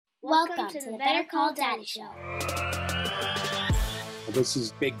Welcome to the Better Call Daddy Show. This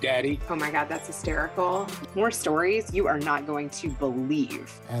is Big Daddy. Oh my God, that's hysterical. More stories you are not going to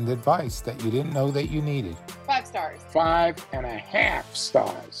believe. And advice that you didn't know that you needed. 5 stars. 5.5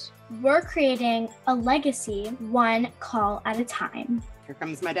 stars. We're creating a legacy one call at a time. Here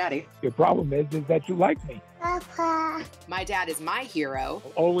comes my daddy. Your problem is that you like me. Papa. My dad is my hero.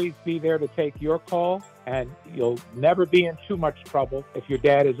 I'll always be there to take your call, and you'll never be in too much trouble if your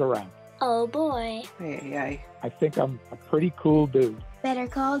dad is around. Oh boy. I think I'm a pretty cool dude. Better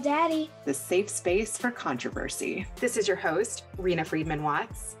Call Daddy. The safe space for controversy. This is your host, Rena Friedman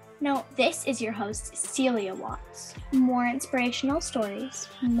Watts. No, this is your host, Celia Watts. More inspirational stories,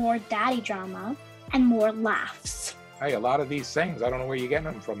 more daddy drama, and more laughs. Hey, a lot of these things, I don't know where you're getting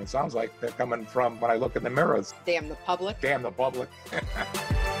them from. It sounds like they're coming from when I look in the mirrors. Damn the public. Damn the public.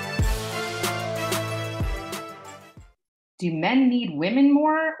 Do men need women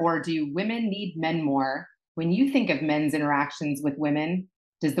more, or do women need men more? When you think of men's interactions with women,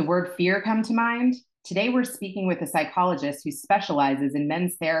 does the word fear come to mind? Today, we're speaking with a psychologist who specializes in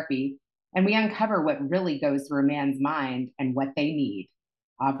men's therapy, and we uncover what really goes through a man's mind and what they need.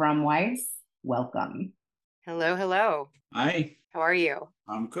 Avram Weiss, welcome. Hello, hello. Hi, How are you?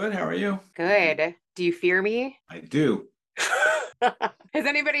 I'm good. How are you? Good. Do you fear me? I do. Has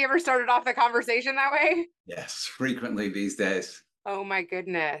anybody ever started off the conversation that way? Yes, frequently these days. Oh my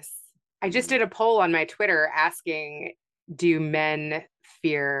goodness. I just did a poll on my Twitter asking, do men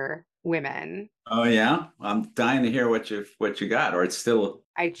fear women? Oh yeah, I'm dying to hear what you got. Or it's still.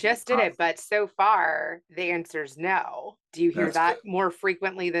 I just did it, but so far the answer is no. Do you hear That's that good. more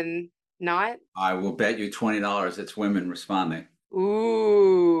frequently than not? I will bet you $20 it's women responding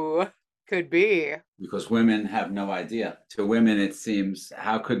Ooh, could be. because women have no idea. To women, it seems,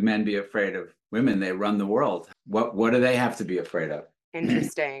 how could men be afraid of women? They run the world. What do they have to be afraid of?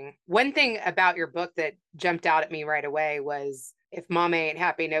 Interesting. One thing about your book that jumped out at me right away was if mama ain't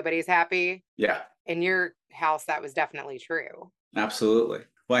happy, nobody's happy. Yeah, In your house, that was definitely true. absolutely.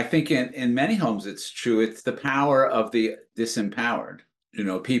 Well, I think in many homes it's true. It's the power of the disempowered. You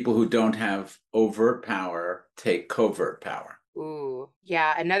know, people who don't have overt power take covert power. Ooh,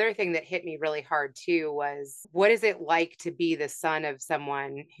 yeah. Another thing that hit me really hard too was what is it like to be the son of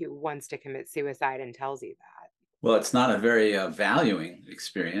someone who wants to commit suicide and tells you that? Well, it's not a very valuing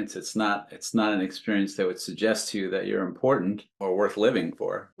experience. It's not an experience that would suggest to you that you're important or worth living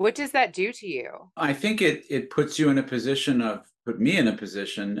for. What does that do to you? I think it put me in a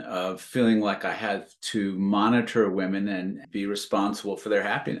position of feeling like I had to monitor women and be responsible for their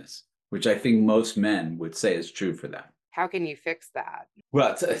happiness, which I think most men would say is true for them. How can you fix that?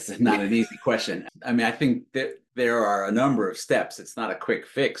 Well, it's not an easy question. I mean, I think that there are a number of steps. It's not a quick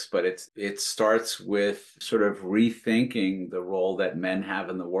fix, but it starts with sort of rethinking the role that men have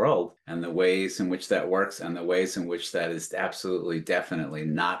in the world and the ways in which that works and the ways in which that is absolutely, definitely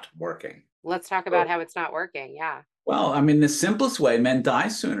not working. Let's talk about how it's not working. Yeah. Well, I mean, the simplest way, men die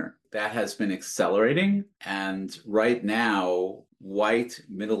sooner. That has been accelerating. And right now, white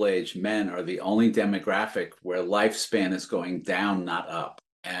middle-aged men are the only demographic where lifespan is going down, not up.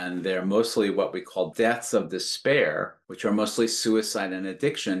 And they're mostly what we call deaths of despair, which are mostly suicide and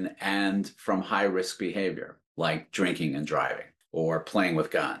addiction and from high-risk behavior, like drinking and driving or playing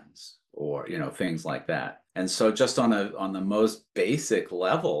with guns or, things like that. And so just on the most basic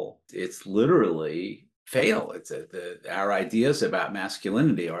level, it's literally fatal. Our ideas about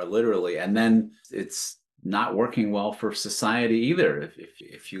masculinity are literally, and then it's not working well for society either.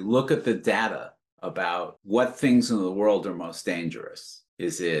 If you look at the data about what things in the world are most dangerous,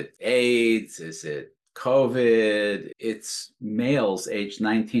 is it AIDS? Is it COVID? It's males aged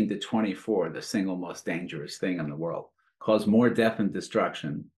 19 to 24, the single most dangerous thing in the world. Cause more death and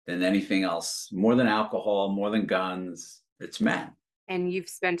destruction than anything else, more than alcohol, more than guns. It's men. And you've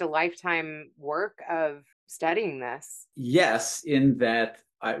spent a lifetime work of studying this. Yes, in that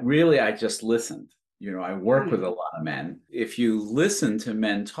I just listened. I work with a lot of men. If you listen to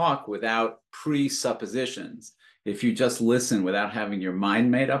men talk without presuppositions, if you just listen without having your mind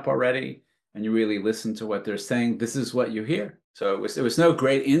made up already, and you really listen to what they're saying, this is what you hear. So it was no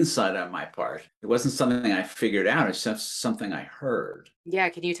great insight on my part. It wasn't something I figured out. It's just something I heard. Yeah.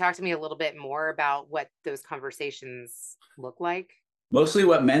 Can you talk to me a little bit more about what those conversations look like? Mostly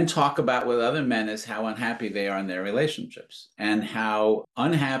what men talk about with other men is how unhappy they are in their relationships and how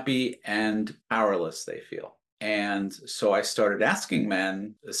unhappy and powerless they feel. And so I started asking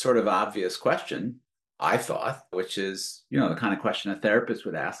men a sort of obvious question, I thought, which is, the kind of question a therapist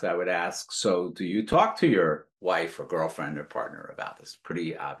would ask. I would ask, so do you talk to your wife or girlfriend or partner about this?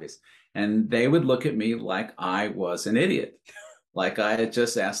 Pretty obvious. And they would look at me like I was an idiot. like I had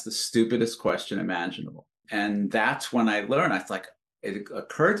just asked the stupidest question imaginable. And that's when I learned. It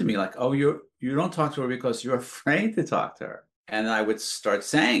occurred to me like, oh, you don't talk to her because you're afraid to talk to her. And I would start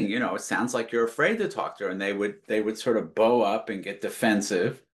saying, it sounds like you're afraid to talk to her. And they would sort of bow up and get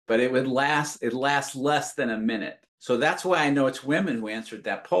defensive, but it lasts less than a minute. So that's why I know it's women who answered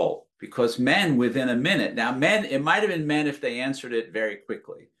that poll, because men within a minute. Now, men, it might have been men if they answered it very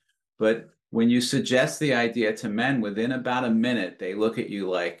quickly. But when you suggest the idea to men, within about a minute, they look at you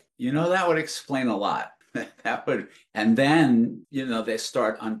like, that would explain a lot. And then, they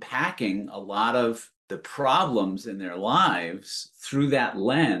start unpacking a lot of the problems in their lives through that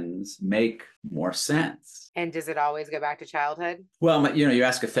lens make more sense. And does it always go back to childhood? Well, you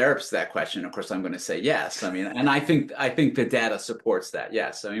ask a therapist that question, of course, I'm going to say yes. I mean, and I think the data supports that.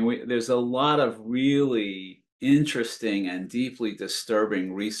 Yes. I mean, there's a lot of really interesting and deeply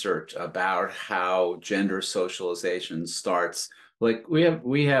disturbing research about how gender socialization starts. Like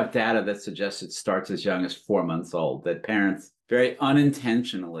we have data that suggests it starts as young as 4 months old, that parents very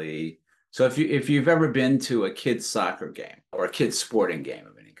unintentionally. So if you've ever been to a kid's soccer game or a kid's sporting game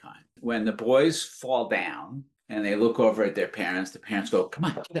of any kind, when the boys fall down and they look over at their parents, the parents go, "Come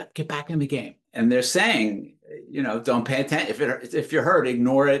on, get up, get back in the game." And they're saying, don't pay attention. If you're hurt,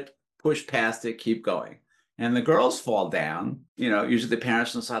 ignore it, push past it, keep going. And the girls fall down, usually the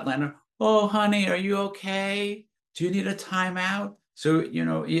parents on the sideline are, "Oh, honey, are you okay? Do you need a timeout?" So,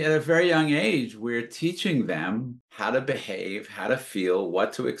 at a very young age, we're teaching them how to behave, how to feel,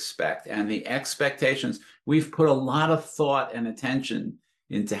 what to expect, and the expectations. We've put a lot of thought and attention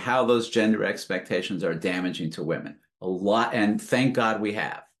into how those gender expectations are damaging to women. A lot, and thank God we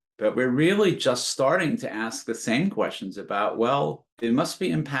have. But we're really just starting to ask the same questions about, well, it must be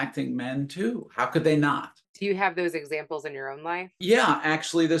impacting men too. How could they not? Do you have those examples in your own life? Yeah,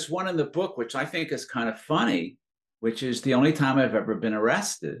 actually, there's one in the book, which I think is kind of funny, which is the only time I've ever been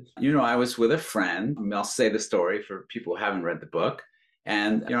arrested. I was with a friend. I'll say the story for people who haven't read the book.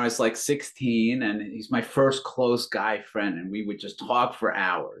 And, I was like 16 and he's my first close guy friend. And we would just talk for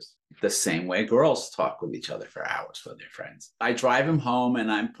hours, the same way girls talk with each other for hours with their friends. I drive him home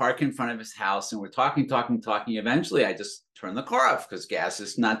and I'm parked in front of his house and we're talking. Eventually, I just turn the car off because gas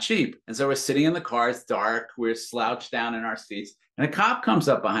is not cheap. And so we're sitting in the car. It's dark. We're slouched down in our seats. And a cop comes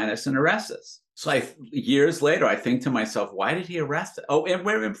up behind us and arrests us. So years later, I think to myself, why did he arrest us? Oh, and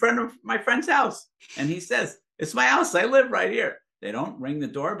we're in front of my friend's house. And he says, "It's my house. I live right here." They don't ring the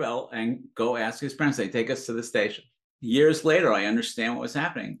doorbell and go ask his parents. They take us to the station. Years later, I understand what was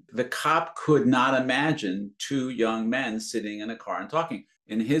happening. The cop could not imagine two young men sitting in a car and talking.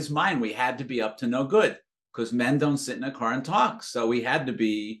 In his mind, we had to be up to no good because men don't sit in a car and talk. So we had to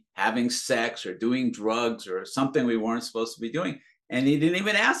be having sex or doing drugs or something we weren't supposed to be doing. And he didn't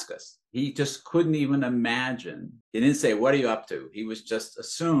even ask us. He just couldn't even imagine. He didn't say, "What are you up to?" He was just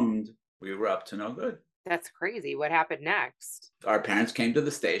assumed we were up to no good. That's crazy. What happened next? Our parents came to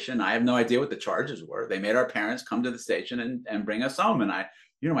the station. I have no idea what the charges were. They made our parents come to the station and bring us home. And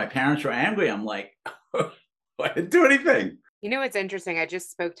my parents were angry. I'm like, I didn't do anything. It's interesting. I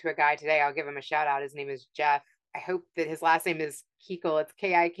just spoke to a guy today. I'll give him a shout out. His name is Jeff. I hope that his last name is Keikel. It's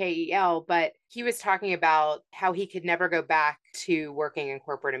Kikel, but he was talking about how he could never go back to working in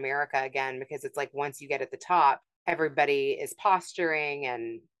corporate America again, because it's like once you get at the top, everybody is posturing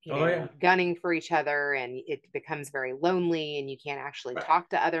and gunning for each other, and it becomes very lonely and you can't actually talk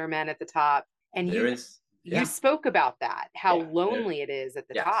to other men at the top. And you spoke about that, how lonely it is at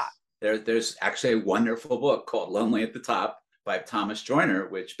the top. There's actually a wonderful book called Lonely at the Top by Thomas Joyner,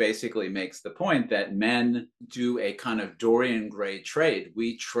 which basically makes the point that men do a kind of Dorian Gray trade.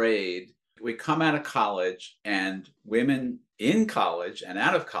 We come out of college, and women in college and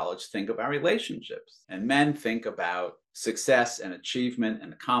out of college think about relationships, and men think about success and achievement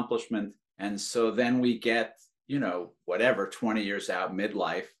and accomplishment. And so then we get, 20 years out,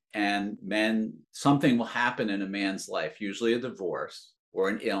 midlife, and something will happen in a man's life, usually a divorce or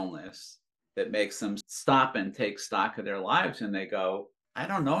an illness, that makes them stop and take stock of their lives. And they go, "I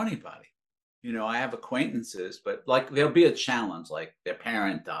don't know anybody. I have acquaintances, but like there'll be a challenge, like their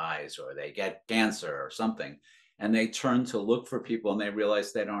parent dies or they get cancer or something. And they turn to look for people and they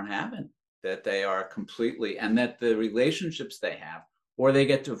realize they don't have it, that they are completely, and that the relationships they have, or they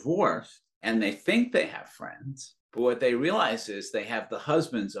get divorced and they think they have friends, but what they realize is they have the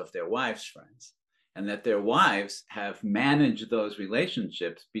husbands of their wives' friends, and that their wives have managed those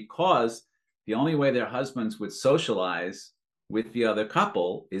relationships because the only way their husbands would socialize with the other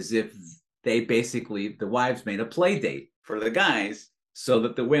couple is if the wives made a play date for the guys so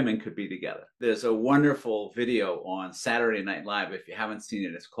that the women could be together. There's a wonderful video on Saturday Night Live. If you haven't seen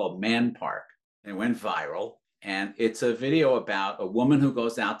it, it's called Man Park. It went viral. And it's a video about a woman who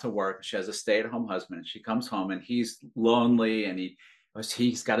goes out to work. She has a stay-at-home husband, and she comes home and he's lonely and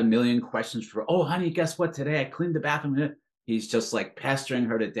he's got a million questions for her. Oh, honey, guess what? Today I cleaned the bathroom. He's just like pestering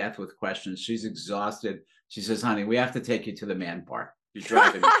her to death with questions. She's exhausted. She says, honey, we have to take you to the man park. You're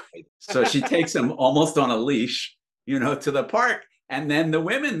driving me crazy. So she takes him almost on a leash, to the park. And then the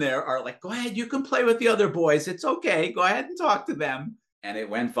women there are like, go ahead, you can play with the other boys. It's okay. Go ahead and talk to them. And it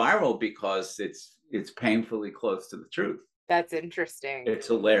went viral because it's painfully close to the truth. That's interesting. It's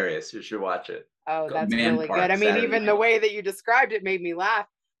hilarious. You should watch it. Oh, that's really good. I mean, even the way that you described it made me laugh.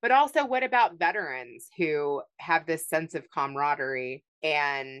 But also, what about veterans who have this sense of camaraderie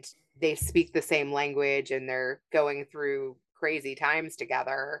and they speak the same language and they're going through crazy times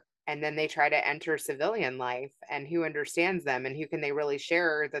together, and then they try to enter civilian life, and who understands them and who can they really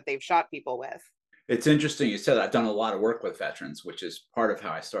share that they've shot people with? It's interesting you said that. I've done a lot of work with veterans, which is part of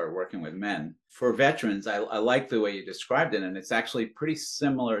how I started working with men. For veterans, I like the way you described it, and it's actually pretty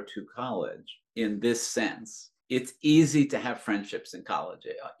similar to college in this sense. It's easy to have friendships in college.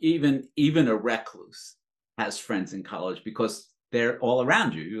 Even a recluse has friends in college because they're all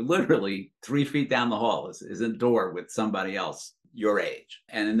around you. You're literally 3 feet down the hall is a door with somebody else your age.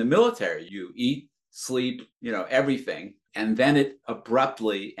 And in the military, you eat, sleep, everything. And then it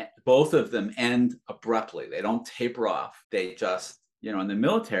abruptly, both of them end abruptly. They don't taper off. They just, in the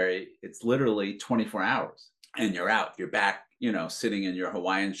military, it's literally 24 hours and you're out. You're back, sitting in your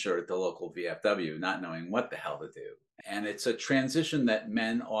Hawaiian shirt at the local VFW, not knowing what the hell to do. And it's a transition that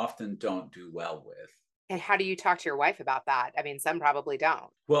men often don't do well with. And how do you talk to your wife about that? I mean, some probably don't.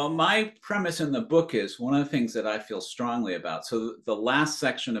 Well, my premise in the book is one of the things that I feel strongly about. So the last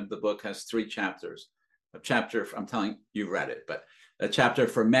section of the book has 3 chapters. A chapter, I'm telling you, read it, but a chapter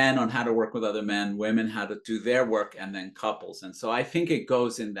for men on how to work with other men, women, how to do their work, and then couples. And so I think it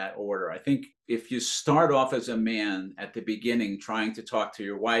goes in that order. I think if you start off as a man at the beginning trying to talk to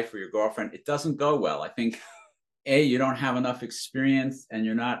your wife or your girlfriend, it doesn't go well. I think, you don't have enough experience and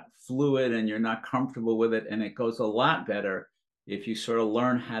you're not fluid and you're not comfortable with it. And it goes a lot better if you sort of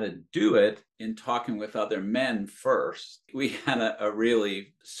learn how to do it in talking with other men first. We had a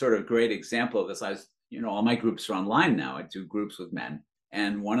really sort of great example of this. All my groups are online now. I do groups with men.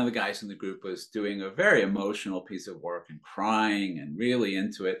 And one of the guys in the group was doing a very emotional piece of work and crying and really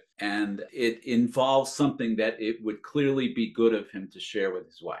into it. And it involves something that it would clearly be good of him to share with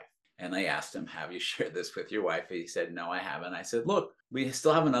his wife. And I asked him, have you shared this with your wife? He said, no, I haven't. I said, look, we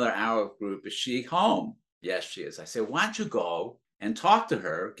still have another hour of group. Is she home? Yes, she is. I said, why don't you go and talk to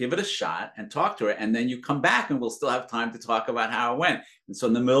her, give it a shot and talk to her. And then you come back and we'll still have time to talk about how it went. And so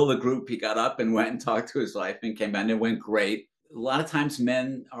in the middle of the group, he got up and went and talked to his wife and came back and it went great. A lot of times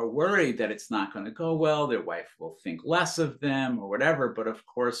men are worried that it's not going to go well. Their wife will think less of them or whatever. But of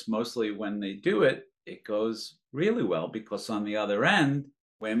course, mostly when they do it, it goes really well because on the other end,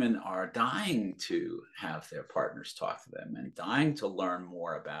 women are dying to have their partners talk to them and dying to learn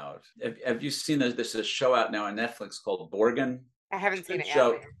more about. Have you seen there's a show out now on Netflix called Borgen? I haven't seen it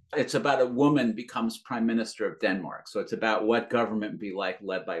yet. It's about a woman becomes prime minister of Denmark. So it's about what government would be like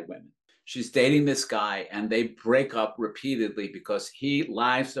led by women. She's dating this guy and they break up repeatedly because he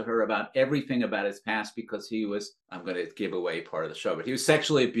lies to her about everything about his past because he was, I'm going to give away part of the show, but he was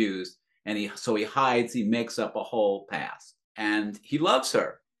sexually abused and so he hides, he makes up a whole past. And he loves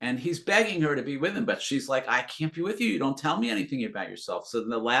her and he's begging her to be with him, but she's like, I can't be with you. You don't tell me anything about yourself. So in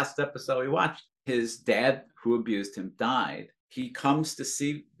the last episode we watched, his dad who abused him died. He comes to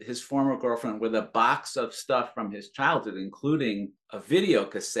see his former girlfriend with a box of stuff from his childhood, including a video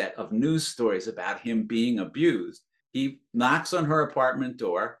cassette of news stories about him being abused. He knocks on her apartment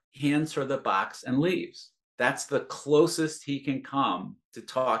door, hands her the box and leaves. That's the closest he can come to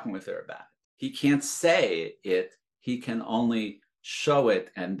talking with her about it. He can't say it. He can only show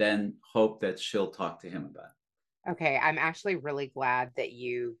it and then hope that she'll talk to him about it. Okay, I'm actually really glad that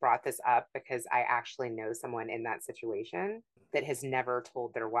you brought this up because I actually know someone in that situation that has never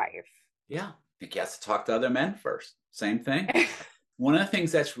told their wife. Yeah, I think he has to talk to other men first. Same thing. One of the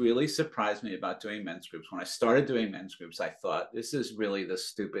things that's really surprised me about doing men's groups, when I started doing men's groups, I thought, this is really the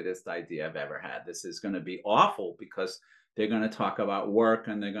stupidest idea I've ever had. This is going to be awful because they're going to talk about work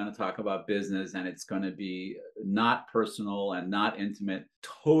and they're going to talk about business and it's going to be not personal and not intimate.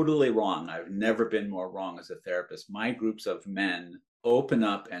 Totally wrong. I've never been more wrong as a therapist. My groups of men open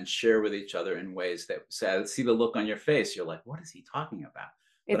up and share with each other in ways that see the look on your face. You're like, what is he talking about?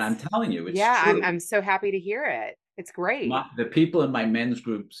 But I'm telling you, it's true. I'm so happy to hear it. It's great. The people in my men's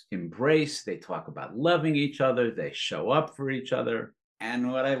groups embrace, they talk about loving each other, they show up for each other.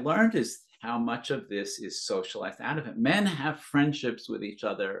 And what I learned is how much of this is socialized out of it. Men have friendships with each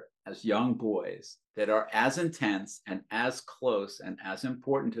other as young boys that are as intense and as close and as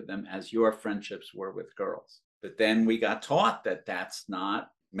important to them as your friendships were with girls. But then we got taught that that's not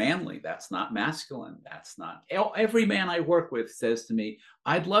manly, that's not masculine, that's not. Every man I work with says to me,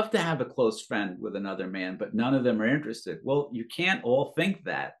 I'd love to have a close friend with another man, but none of them are interested. Well, you can't all think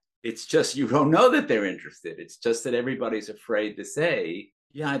that. It's just you don't know that they're interested. It's just that everybody's afraid to say,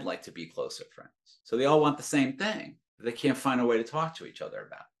 yeah, I'd like to be closer friends. So they all want the same thing. They can't find a way to talk to each other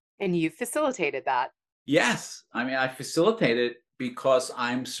about it. And you facilitated that. Yes. I mean, I facilitate it because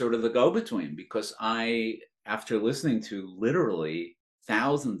I'm sort of the go-between, because after listening to literally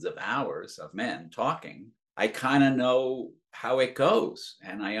thousands of hours of men talking, I kind of know how it goes,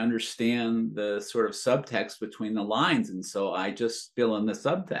 and I understand the sort of subtext between the lines. And so I just fill in the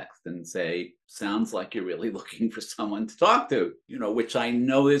subtext and say, sounds like you're really looking for someone to talk to, which I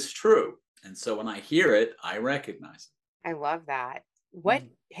know is true. And so when I hear it, I recognize it. I love that. What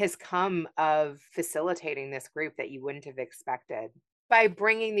has come of facilitating this group that you wouldn't have expected? By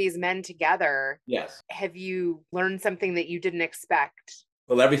bringing these men together, yes, have you learned something that you didn't expect?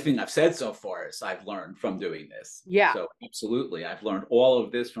 Well, everything I've said so far is I've learned from doing this. Yeah. So absolutely, I've learned all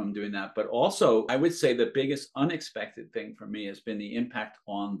of this from doing that. But also, I would say the biggest unexpected thing for me has been the impact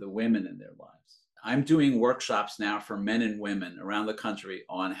on the women in their lives. I'm doing workshops now for men and women around the country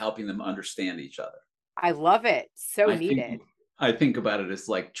on helping them understand each other. I love it. So needed. I think about it as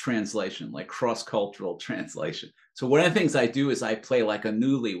like translation, like cross-cultural translation. So one of the things I do is I play like a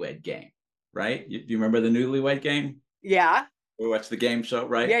newlywed game, right? Do you remember the newlywed game? Yeah. We watch the game show,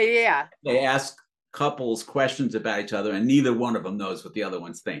 right? Yeah. They ask couples questions about each other and neither one of them knows what the other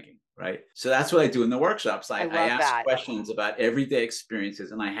one's thinking, right? So that's what I do in the workshops. I ask questions about everyday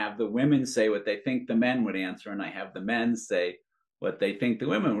experiences, and I have the women say what they think the men would answer, and I have the men say what they think the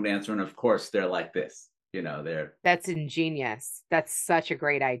women would answer. And of course, they're like this. That's ingenious. That's such a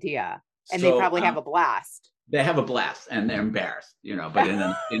great idea. And they probably have a blast. They have a blast and they're embarrassed, but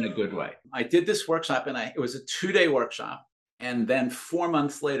in a good way. I did this workshop and it was a 2-day workshop. And then 4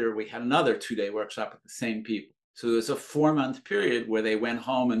 months later, we had another 2-day workshop with the same people. So it was a 4-month period where they went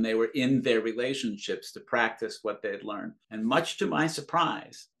home and they were in their relationships to practice what they'd learned. And much to my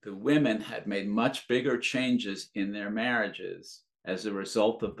surprise, the women had made much bigger changes in their marriages as a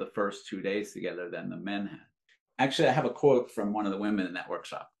result of the first 2 days together than the men had. Actually, I have a quote from one of the women in that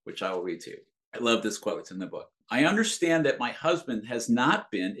workshop, which I will read to you. I love this quote. It's in the book. I understand that my husband has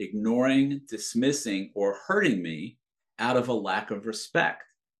not been ignoring, dismissing, or hurting me out of a lack of respect,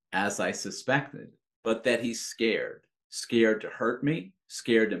 as I suspected, but that he's scared to hurt me,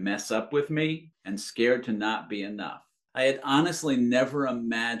 scared to mess up with me, and scared to not be enough. I had honestly never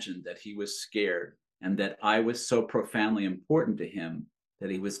imagined that he was scared and that I was so profoundly important to him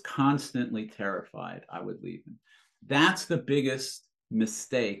that he was constantly terrified I would leave him. That's the biggest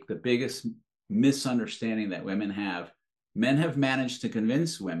mistake, the biggest misunderstanding that women have. Men have managed to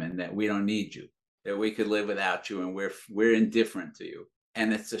convince women that we don't need you, that we could live without you, and we're indifferent to you.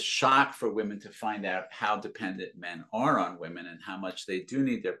 And it's a shock for women to find out how dependent men are on women and how much they do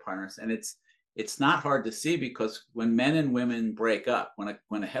need their partners. And it's not hard to see, because when men and women break up, when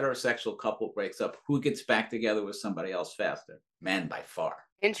a heterosexual couple breaks up, who gets back together with somebody else faster? Men, by far.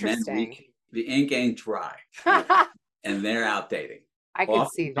 Interesting. The ink ain't dry, and they're out dating. I could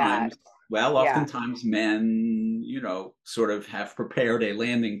see that. Well, oftentimes men, sort of have prepared a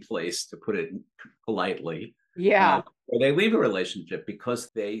landing place, to put it politely. Yeah. Or they leave a relationship because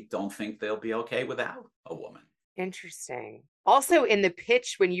they don't think they'll be okay without a woman. Interesting. Also, in the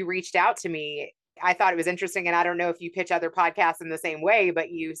pitch, when you reached out to me, I thought it was interesting. And I don't know if you pitch other podcasts in the same way,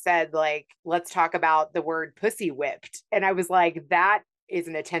 but you said, like, let's talk about the word pussy whipped. And I was like, that is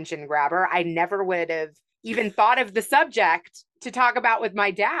an attention grabber. I never would have even thought of the subject to talk about with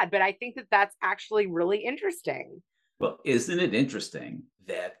my dad, but I think that that's actually really interesting. Well, isn't it interesting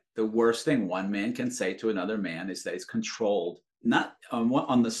that the worst thing one man can say to another man is that he's controlled, not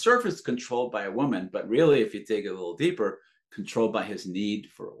on the surface controlled by a woman, but really, if you dig a little deeper, controlled by his need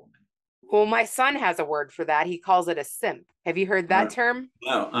for a woman. Well, my son has a word for that. He calls it a simp. Have you heard that term?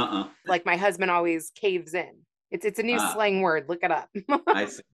 No, Like, my husband always caves in. It's a new slang word. Look it up. I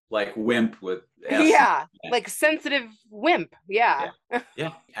see. Like wimp with S. Yeah, like sensitive wimp. Yeah.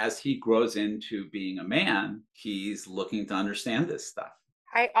 As he grows into being a man, he's looking to understand this stuff.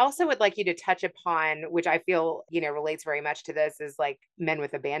 I also would like you to touch upon, which I feel, relates very much to this, is like men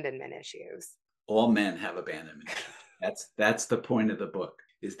with abandonment issues. All men have abandonment issues. That's the point of the book,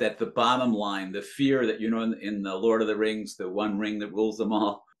 is that the bottom line, the fear that, in the Lord of the Rings, the one ring that rules them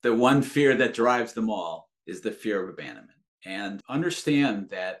all, the one fear that drives them all is the fear of abandonment. And understand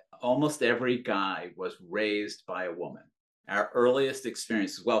that almost every guy was raised by a woman. Our earliest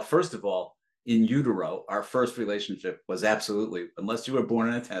experiences, well, first of all, in utero, our first relationship was absolutely, unless you were born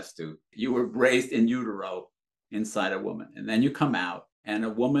in a test tube, you were raised in utero inside a woman. And then you come out and a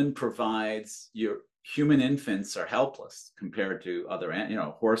woman provides your human infants are helpless compared to other,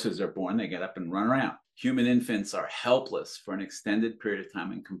 horses are born, they get up and run around. Human infants are helpless for an extended period of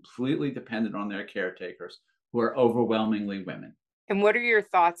time and completely dependent on their caretakers, who are overwhelmingly women. And what are your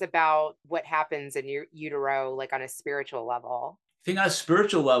thoughts about what happens in your utero, like on a spiritual level? I think on a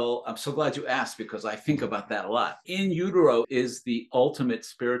spiritual level, I'm so glad you asked, because I think about that a lot. In utero is the ultimate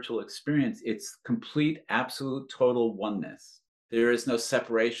spiritual experience. It's complete, absolute, total oneness. There is no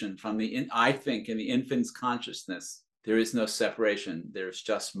separation from I think in the infant's consciousness, there is no separation. There's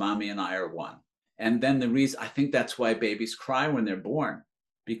just mommy and I are one. And then I think that's why babies cry when they're born,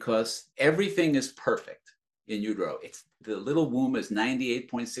 because everything is perfect in utero. The little womb is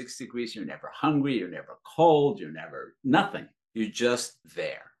 98.6 degrees. You're never hungry. You're never cold. You're never nothing. You're just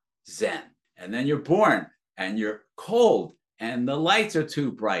there, zen. And then you're born and you're cold and the lights are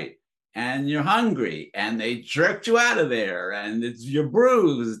too bright and you're hungry and they jerked you out of there and you're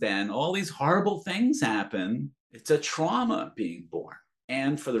bruised and all these horrible things happen. It's a trauma being born.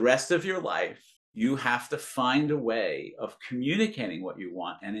 And for the rest of your life, you have to find a way of communicating what you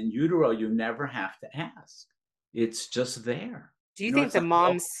want. And in utero, you never have to ask. It's just there. Do you think the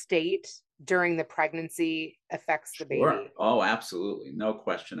mom's state during the pregnancy affects the baby? Oh, absolutely. No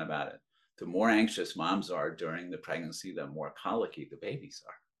question about it. The more anxious moms are during the pregnancy, the more colicky the babies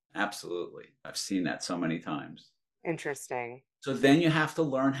are. Absolutely. I've seen that so many times. Interesting. So then you have to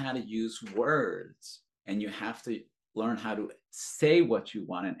learn how to use words, and you have to learn how to say what you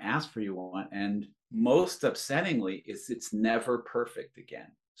want and ask for what you want. And most upsettingly is it's never perfect again.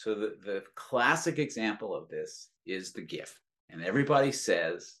 So the classic example of this is the gift. And everybody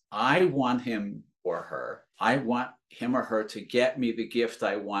says, I want him or her to get me the gift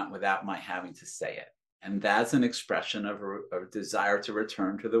I want without my having to say it. And that's an expression of a desire to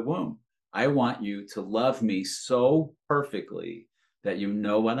return to the womb. I want you to love me so perfectly that you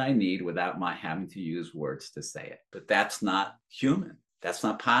know what I need without my having to use words to say it. But that's not human. That's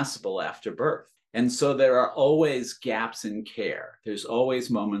not possible after birth. And so there are always gaps in care. There's always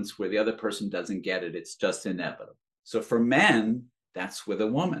moments where the other person doesn't get it. It's just inevitable. So for men, that's with a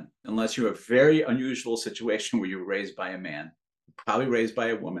woman. Unless you're a very unusual situation where you were raised by a man, probably raised by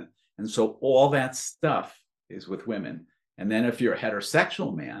a woman. And so all that stuff is with women. And then if you're a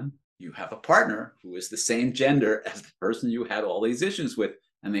heterosexual man, you have a partner who is the same gender as the person you had all these issues with,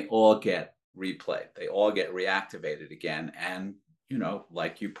 and they all get replayed. They all get reactivated again. And,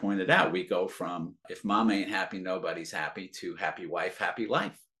 like you pointed out, we go from if mom ain't happy, nobody's happy, to happy wife, happy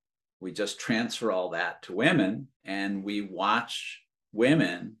life. We just transfer all that to women, and we watch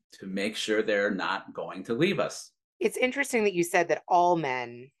women to make sure they're not going to leave us. It's interesting that you said that all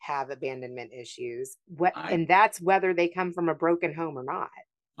men have abandonment issues, and that's whether they come from a broken home or not.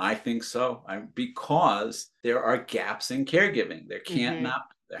 I think so, because there are gaps in caregiving. There can't not,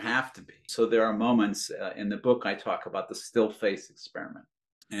 there have to be. So there are moments in the book I talk about the still face experiment.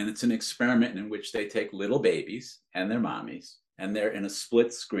 And it's an experiment in which they take little babies and their mommies, and they're in a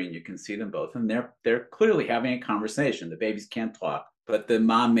split screen. You can see them both, and they're clearly having a conversation. The babies can't talk, but the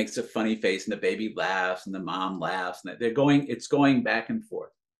mom makes a funny face and the baby laughs and the mom laughs, and it's going back and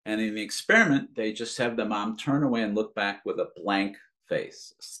forth. And in the experiment, they just have the mom turn away and look back with a blank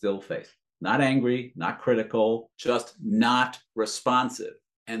face, a still face, not angry, not critical, just not responsive.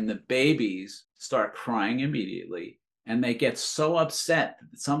 And the babies start crying immediately, and they get so upset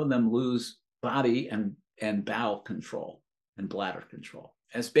that some of them lose body and bowel control and bladder control.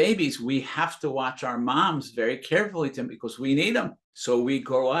 As babies, we have to watch our moms very carefully because we need them. So we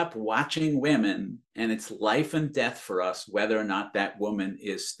grow up watching women, and it's life and death for us whether or not that woman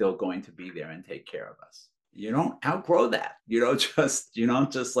is still going to be there and take care of us. You don't outgrow that. You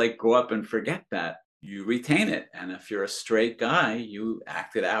don't just like grow up and forget that. You retain it. And if you're a straight guy, you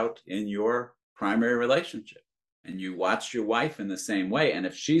act it out in your primary relationship. And you watch your wife in the same way. And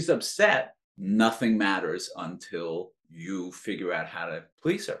if she's upset, nothing matters until you figure out how to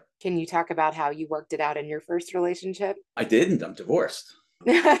please her. Can you talk about how you worked it out in your first relationship? I didn't. I'm divorced.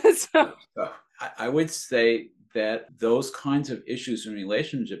 So I would say that those kinds of issues in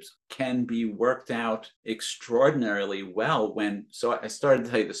relationships can be worked out extraordinarily well so I started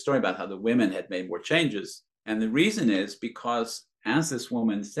to tell you the story about how the women had made more changes. And the reason is because, as this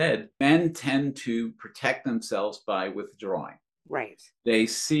woman said, men tend to protect themselves by withdrawing. Right. They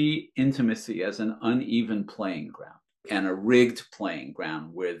see intimacy as an uneven playing ground and a rigged playing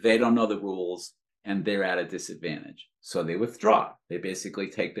ground where they don't know the rules and they're at a disadvantage. So they withdraw. They basically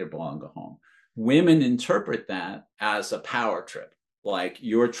take their ball and go home. Women interpret that as a power trip. like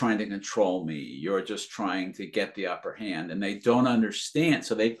you're trying to control me, you're just trying to get the upper hand, and they don't understand.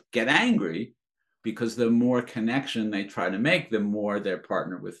 So they get angry because the more connection they try to make, the more their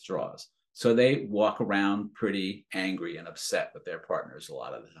partner withdraws. So they walk around pretty angry and upset with their partners a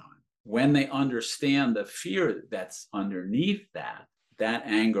lot of the time. When they understand the fear that's underneath that, that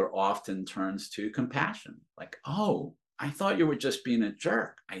anger often turns to compassion. Like, oh, I thought you were just being a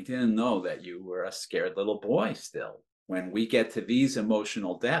jerk. I didn't know that you were a scared little boy still. When we get to these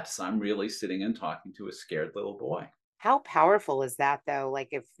emotional depths, I'm really sitting and talking to a scared little boy. How powerful is that, though? Like,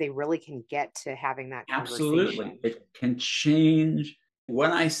 if they really can get to having that Absolutely. conversation. It can change.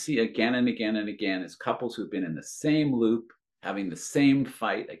 What I see again and again and again is couples who've been in the same loop, having the same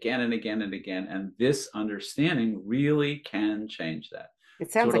fight again and again and again. And this understanding really can change that.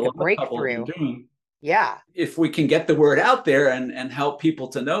 It So sounds what like a lot of couples are breakthrough. doing, Yeah. if we can get the word out there and help people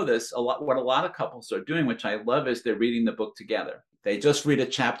to know this, what a lot of couples are doing, which I love, is they're reading the book together. They just read a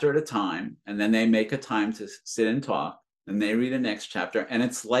chapter at a time, and then they make a time to sit and talk, and they read the next chapter. And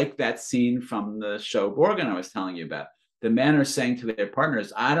it's like that scene from the show Borgen I was telling you about. The men are saying to their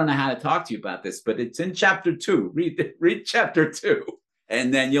partners, I don't know how to talk to you about this, but it's in chapter 2. Read chapter 2,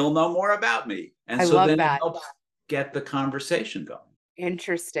 and then you'll know more about me. And I so love then that. it helps get the conversation going.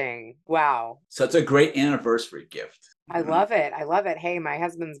 Interesting. Wow. So it's a great anniversary gift. I love it. I love it. Hey, my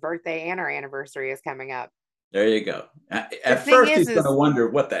husband's birthday and our anniversary is coming up. There you go. At thing first, is- he's going to wonder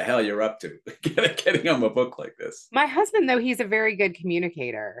what the hell you're up to, getting him a book like this. My husband, though, he's a very good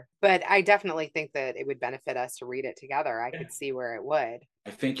communicator, but I definitely think that it would benefit us to read it together. I could see where it would. I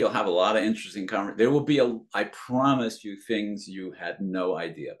think you'll have a lot of interesting conversations. There will be, I promise you, things you had no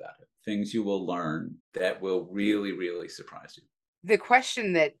idea about it, things you will learn that will really, really surprise you. The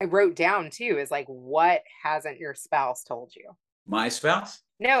question that I wrote down, too, is like, what hasn't your spouse told you? My spouse?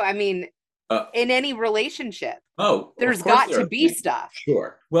 No, I mean, in any relationship. Oh, there's got to be stuff.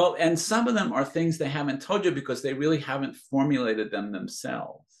 Sure. Well, and some of them are things they haven't told you because they really haven't formulated them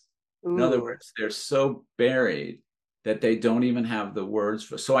themselves. Ooh. In other words, they're so buried that they don't even have the words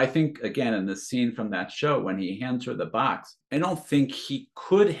for. So I think, again, in the scene from that show, when he hands her the box, I don't think he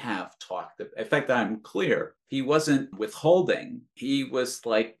could have talked. In fact, I'm clear, he wasn't withholding. He was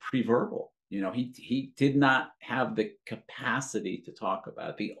like pre-verbal. You know, he did not have the capacity to talk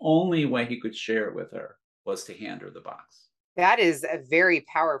about it. The only way he could share it with her was to hand her the box. That is a very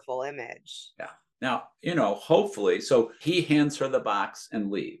powerful image. Yeah. Now, you know, hopefully, so he hands her the box and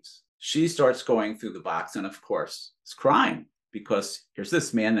leaves. She starts going through the box and, of course, is crying because here's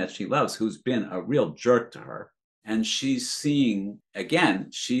this man that she loves who's been a real jerk to her. And she's seeing, again,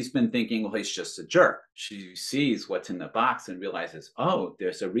 she's been thinking, well, he's just a jerk. She sees what's in the box and realizes, oh,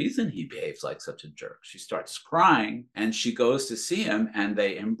 there's a reason he behaves like such a jerk. She starts crying and she goes to see him and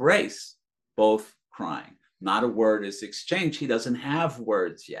they embrace, both crying. Not a word is exchanged. He doesn't have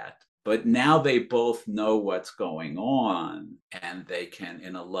words yet. But now they both know what's going on and they can,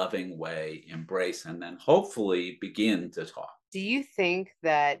 in a loving way, embrace and then hopefully begin to talk. Do you think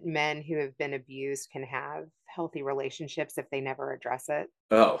that men who have been abused can have healthy relationships if they never address it?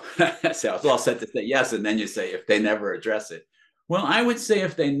 Oh, so I was all set to say yes. And then you say, if they never address it. Well, I would say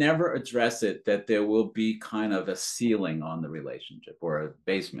if they never address it, that there will be kind of a ceiling on the relationship or a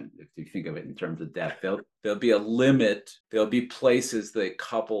basement, if you think of it in terms of depth. There'll be a limit. There'll be places the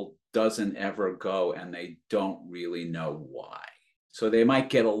couple doesn't ever go and they don't really know why. So they might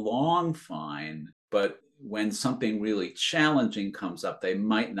get along fine, but when something really challenging comes up, they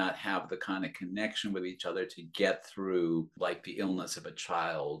might not have the kind of connection with each other to get through, like the illness of a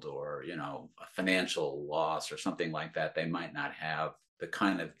child or, you know, a financial loss or something like that. They might not have the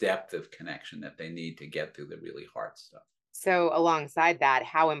kind of depth of connection that they need to get through the really hard stuff. So alongside that,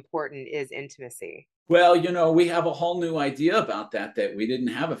 how important is intimacy? Well, you know, we have a whole new idea about that we didn't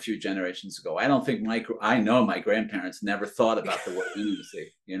have a few generations ago. I don't think I know my grandparents never thought about the word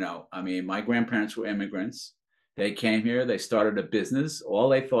intimacy. You know, I mean, my grandparents were immigrants. They came here, they started a business. All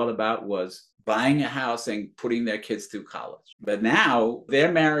they thought about was buying a house and putting their kids through college. But now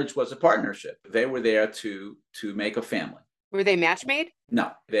their marriage was a partnership. They were there to make a family. Were they match made?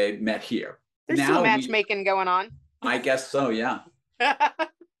 No, they met here. There's now still matchmaking going on. I guess so, yeah.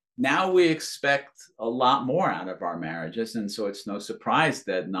 Now we expect a lot more out of our marriages. And so it's no surprise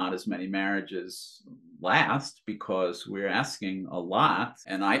that not as many marriages last because we're asking a lot.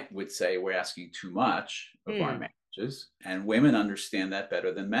 And I would say we're asking too much of our marriages. And women understand that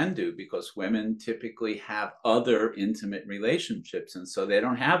better than men do because women typically have other intimate relationships. And so they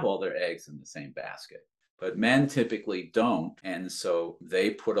don't have all their eggs in the same basket. But men typically don't. And so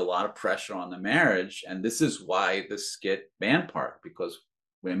they put a lot of pressure on the marriage. And this is why the skit Man Park, because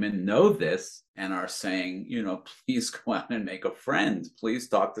women know this and are saying, please go out and make a friend. Please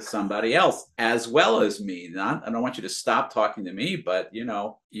talk to somebody else as well as me. I don't want you to stop talking to me, but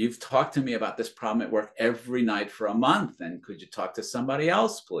you've talked to me about this problem at work every night for a month. And could you talk to somebody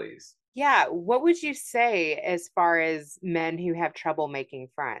else, please? Yeah. What would you say as far as men who have trouble making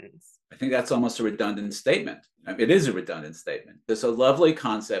friends? I think that's almost a redundant statement. It is a redundant statement. There's a lovely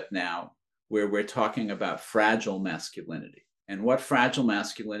concept now where we're talking about fragile masculinity and what fragile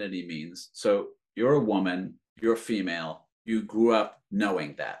masculinity means. So you're a woman, you're female, you grew up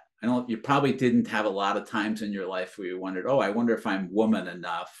knowing that. You probably didn't have a lot of times in your life where you wondered, I wonder if I'm woman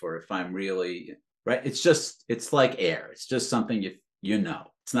enough or if I'm really, right? It's like air. It's just something you know.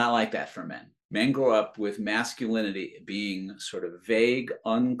 It's not like that for men. Men grow up with masculinity being sort of vague,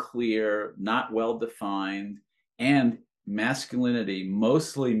 unclear, not well defined, and masculinity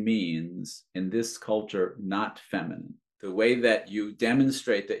mostly means in this culture not feminine. The way that you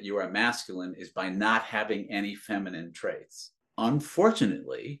demonstrate that you are masculine is by not having any feminine traits.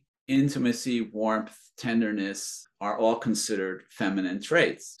 Unfortunately, intimacy, warmth, tenderness are all considered feminine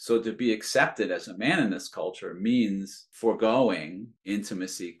traits. So to be accepted as a man in this culture means foregoing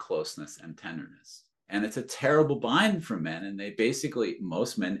intimacy, closeness, and tenderness. And it's a terrible bind for men. And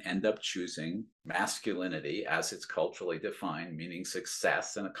most men end up choosing masculinity as it's culturally defined, meaning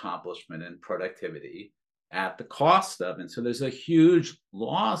success and accomplishment and productivity at the cost of. And so there's a huge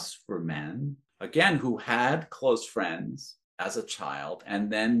loss for men, again, who had close friends as a child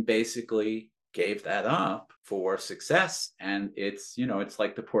and then basically gave that up for success. And it's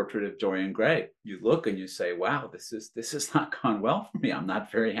like the portrait of Dorian Gray. You look and you say, wow, this has not gone well for me. I'm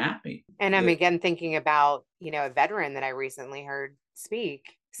not very happy. And I'm again thinking about, a veteran that I recently heard speak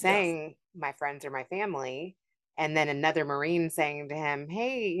saying, yes, my friends are my family. And then another Marine saying to him,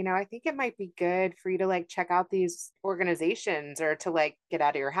 hey, I think it might be good for you to check out these organizations or to get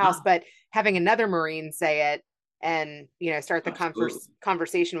out of your house. But having another Marine say it and, start the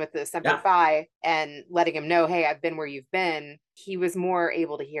conversation with the Semper Fi and letting him know, hey, I've been where you've been. He was more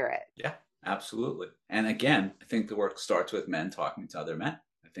able to hear it. Yeah, absolutely. And again, I think the work starts with men talking to other men.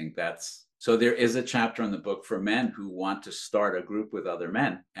 I think so there is a chapter in the book for men who want to start a group with other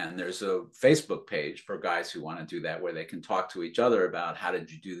men. And there's a Facebook page for guys who want to do that, where they can talk to each other about how did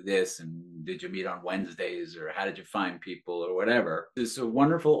you do this? And did you meet on Wednesdays? Or how did you find people or whatever? There's a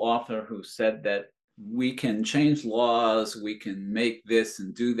wonderful author who said that we can change laws, we can make this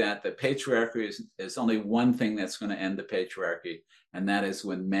and do that. The patriarchy is only one thing that's going to end the patriarchy. And that is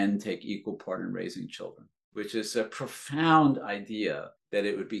when men take equal part in raising children, which is a profound idea, that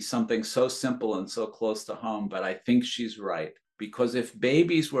it would be something so simple and so close to home. But I think she's right, because if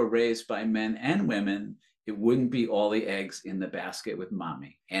babies were raised by men and women, it wouldn't be all the eggs in the basket with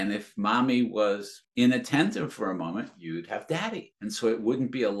mommy. And if mommy was inattentive for a moment, you'd have daddy. And so it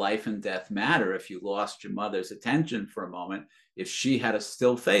wouldn't be a life and death matter if you lost your mother's attention for a moment. If she had a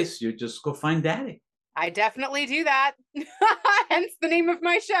still face, you'd just go find daddy. I definitely do that. Hence the name of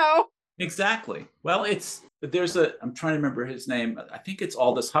my show. Exactly. Well, I'm trying to remember his name. I think it's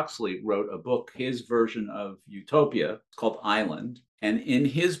Aldous Huxley wrote a book, his version of Utopia. It's called Island. And in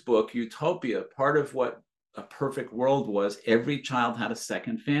his book, Utopia, part of what a perfect world was, every child had a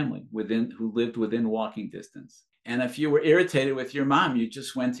second family who lived within walking distance. And if you were irritated with your mom, you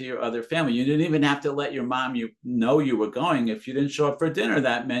just went to your other family. You didn't even have to let your mom know you were going. If you didn't show up for dinner,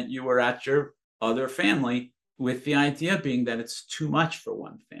 that meant you were at your other family, with the idea being that it's too much for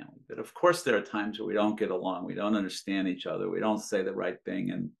one family. That of course there are times where we don't get along, we don't understand each other, we don't say the right thing.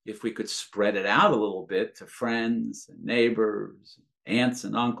 And if we could spread it out a little bit to friends and neighbors, aunts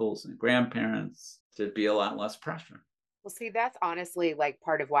and uncles and grandparents, there'd be a lot less pressure. Well, see, that's honestly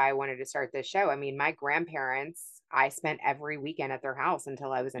part of why I wanted to start this show. I mean, my grandparents, I spent every weekend at their house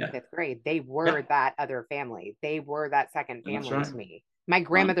until I was in fifth grade. They were that other family. They were that second family to me. My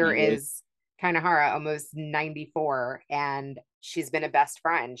grandmother is Kainahara, almost 94, and she's been a best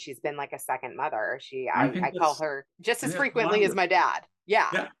friend. She's been like a second mother. I call her just as frequently as my dad.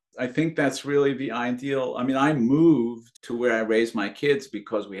 Yeah. I think that's really the ideal. I mean, I moved to where I raised my kids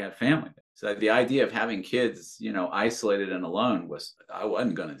because we had family. So the idea of having kids, isolated and alone I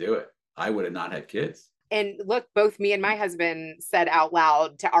wasn't going to do it. I would have not had kids. And look, both me and my husband said out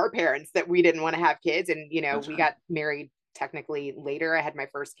loud to our parents that we didn't want to have kids. And, we got married technically later. I had my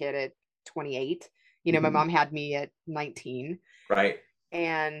first kid at 28. My mom had me at 19. Right.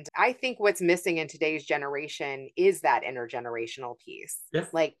 And I think what's missing in today's generation is that intergenerational piece. Yeah.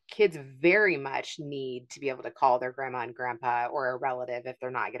 Kids very much need to be able to call their grandma and grandpa or a relative if they're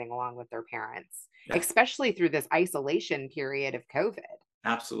not getting along with their parents, especially through this isolation period of COVID.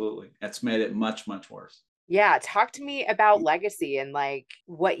 Absolutely. That's made it much, much worse. Yeah, talk to me about legacy and like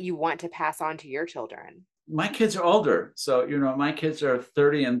what you want to pass on to your children. My kids are older. So, my kids are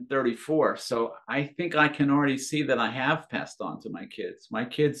 30 and 34. So I think I can already see that I have passed on to my kids. My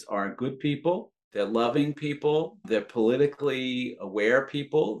kids are good people. They're loving people. They're politically aware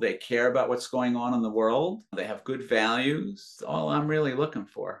people. They care about what's going on in the world. They have good values. All I'm really looking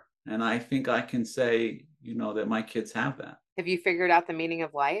for. And I think I can say, that my kids have that. Have you figured out the meaning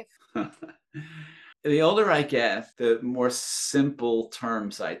of life? The older I get, the more simple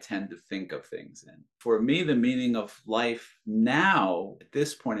terms I tend to think of things in. For me, the meaning of life now, at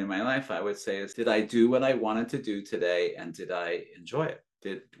this point in my life, I would say is, did I do what I wanted to do today, and did I enjoy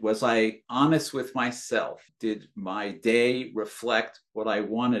it? Was I honest with myself? Did my day reflect what I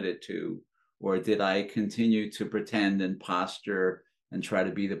wanted it to? Or did I continue to pretend and posture and try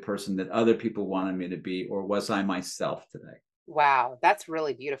to be the person that other people wanted me to be? Or was I myself today? Wow, that's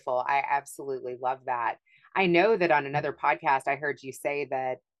really beautiful. I absolutely love that. I know that on another podcast, I heard you say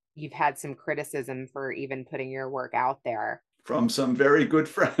that you've had some criticism for even putting your work out there. From some very good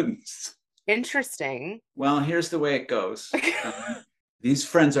friends. Interesting. Well, here's the way it goes. These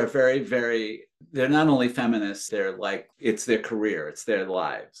friends are they're not only feminists, they're like, it's their career, it's their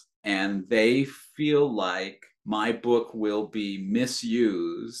lives. And they feel like my book will be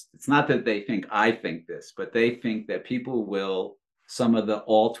misused. It's not that they think I think this, but they think that people will, some of the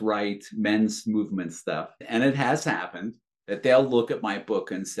alt-right men's movement stuff, and it has happened, that they'll look at my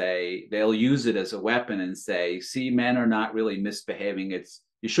book and say, they'll use it as a weapon and say, see, men are not really misbehaving.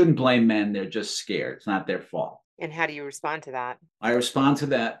 You shouldn't blame men. They're just scared. It's not their fault. And how do you respond to that? I respond to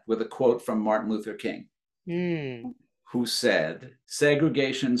that with a quote from Martin Luther King. Who said,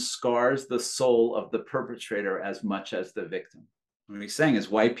 segregation scars the soul of the perpetrator as much as the victim. What he's saying is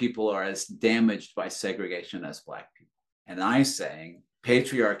white people are as damaged by segregation as Black people. And I'm saying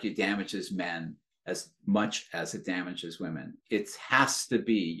patriarchy damages men as much as it damages women. It has to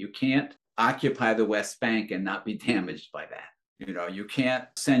be. You can't occupy the West Bank and not be damaged by that. You can't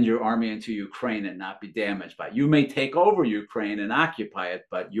send your army into Ukraine and not be damaged by it. You may take over Ukraine and occupy it,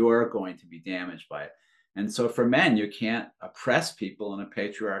 but you're going to be damaged by it. And so for men, you can't oppress people in a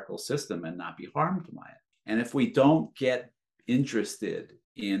patriarchal system and not be harmed by it. And if we don't get interested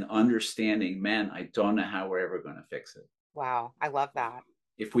in understanding men, I don't know how we're ever going to fix it. Wow, I love that.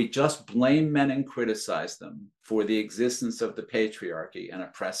 If we just blame men and criticize them for the existence of the patriarchy and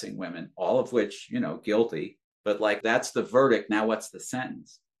oppressing women, all of which, guilty, but like that's the verdict, now what's the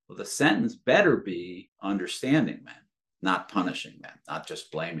sentence? Well, the sentence better be understanding men, not punishing them, not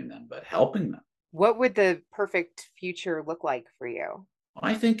just blaming them, but helping them. What would the perfect future look like for you?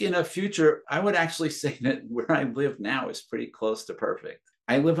 I think in a future, I would actually say that where I live now is pretty close to perfect.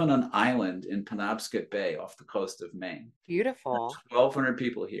 I live on an island in Penobscot Bay off the coast of Maine. Beautiful. 1,200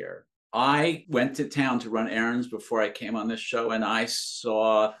 people here. I went to town to run errands before I came on this show, and I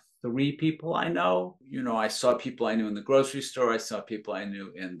saw 3 people I know. I saw people I knew in the grocery store. I saw people I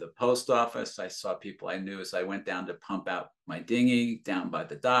knew in the post office. I saw people I knew as I went down to pump out my dinghy down by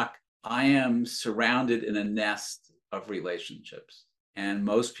the dock. I am surrounded in a nest of relationships. And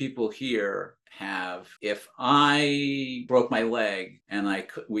most people here have, if I broke my leg and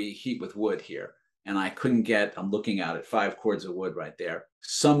we heat with wood here, and I couldn't I'm looking out at 5 cords of wood right there,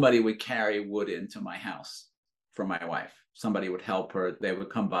 somebody would carry wood into my house for my wife. Somebody would help her. They would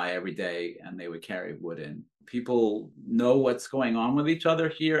come by every day and they would carry wood in. People know what's going on with each other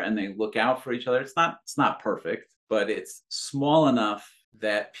here and they look out for each other. It's not perfect, but it's small enough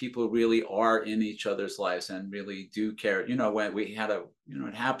that people really are in each other's lives and really do care. When we had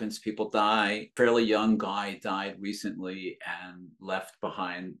it happens, people die. Fairly young guy died recently and left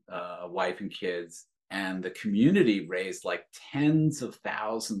behind a wife and kids. And the community raised like tens of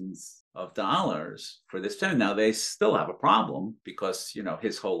thousands of dollars for this family. Now they still have a problem because,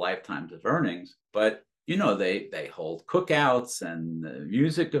 his whole lifetime of earnings, but they hold cookouts and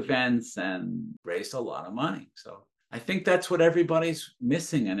music events and raised a lot of money. So I think that's what everybody's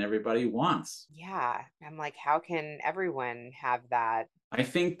missing and everybody wants. Yeah. I'm like, how can everyone have that? I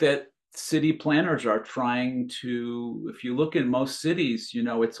think that city planners are trying to, if you look in most cities,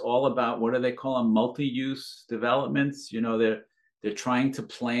 it's all about, what do they call them? Multi-use developments. They're trying to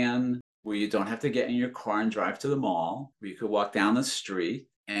plan where you don't have to get in your car and drive to the mall, where you could walk down the street.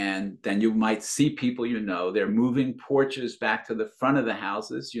 And then you might see people, they're moving porches back to the front of the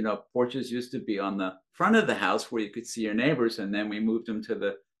houses. Porches used to be on the front of the house where you could see your neighbors. And then we moved them to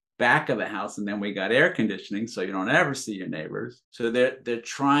the back of the house. And then we got air conditioning, so you don't ever see your neighbors. So they're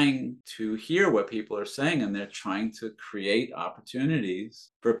trying to hear what people are saying. And they're trying to create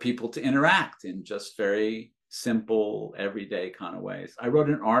opportunities for people to interact in just very simple, everyday kind of ways. I wrote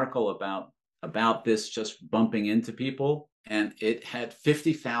an article about about this just bumping into people, and it had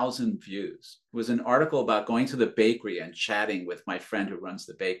 50,000 views. It was an article about going to the bakery and chatting with my friend who runs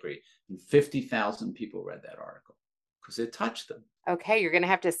the bakery, and 50,000 people read that article because it touched them. Okay, you're going to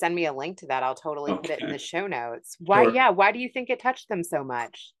have to send me a link to that. I'll totally put it in Okay. the show notes. Why? Sure. Yeah. Why do you think it touched them so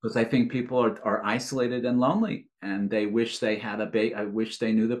much? Because I think people are isolated and lonely, and they wish they had I wish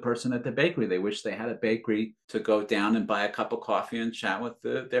they knew the person at the bakery. They wish they had a bakery to go down and buy a cup of coffee and chat with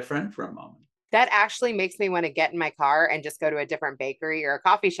their friend for a moment. That actually makes me want to get in my car and just go to a different bakery or a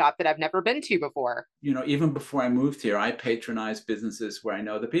coffee shop that I've never been to before. You know, even before I moved here, I patronized businesses where I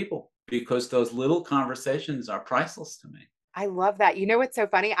know the people, because those little conversations are priceless to me. I love that. You know what's so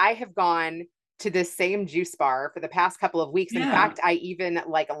funny? I have gone to this same juice bar for the past couple of weeks. In Yeah. fact, I even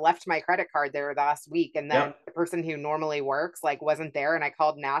left my credit card there last week, and then Yep. the person who normally works wasn't there, and I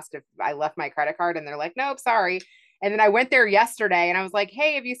called and asked if I left my credit card, and they're like, "Nope, sorry." And then I went there yesterday and I was like,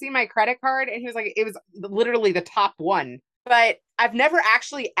 "Hey, have you seen my credit card?" And he was like, it was literally the top one. But I've never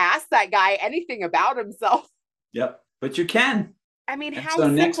actually asked that guy anything about himself. Yep. But you can. I mean, And how so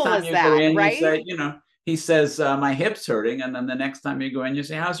next simple time is you that, go in, right? you say, he says, my hip's hurting. And then the next time you go in, you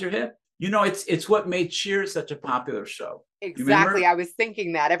say, how's your hip? It's what made Cheers such a popular show. Exactly. I was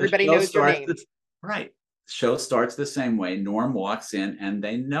thinking that everybody The show knows your starts name. Right. The show starts the same way. Norm walks in and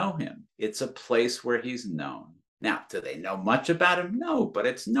they know him. It's a place where he's known. Now, do they know much about him? No, but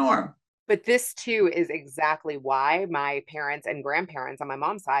it's Norm. But this too is exactly why my parents and grandparents on my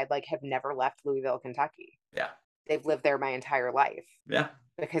mom's side have never left Louisville, Kentucky. Yeah. They've lived there my entire life. Yeah.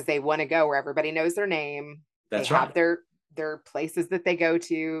 Because they want to go where everybody knows their name. That's they right. have their places that they go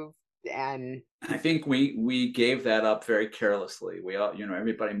to. And I think we gave that up very carelessly. We all,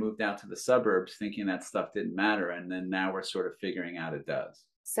 everybody moved out to the suburbs thinking that stuff didn't matter. And then now we're sort of figuring out it does.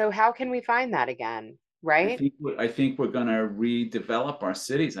 So how can we find that again? Right? I think we're going to redevelop our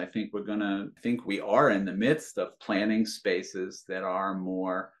cities. I think we are in the midst of planning spaces that are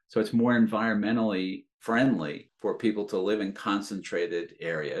so it's more environmentally friendly for people to live in concentrated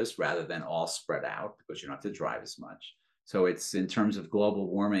areas rather than all spread out, because you don't have to drive as much. So it's, in terms of global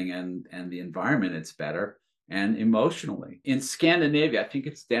warming and the environment, it's better. And emotionally, in Scandinavia, I think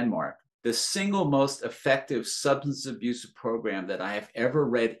it's Denmark, the single most effective substance abuse program that I have ever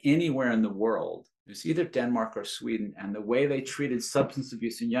read anywhere in the world. It was either Denmark or Sweden. And the way they treated substance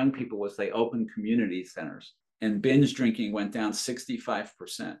abuse in young people was they opened community centers, and binge drinking went down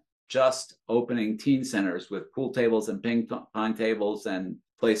 65%. Just opening teen centers with pool tables and ping pong tables and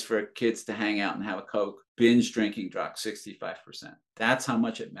place for kids to hang out and have a Coke. Binge drinking dropped 65%. That's how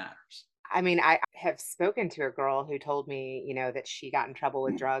much it matters. I mean, I have spoken to a girl who told me, that she got in trouble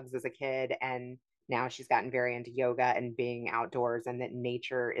with drugs as a kid, and now she's gotten very into yoga and being outdoors, and that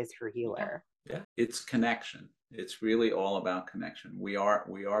nature is her healer. Yeah, it's connection. It's really all about connection. We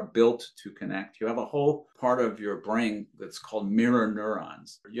are built to connect. You have a whole part of your brain that's called mirror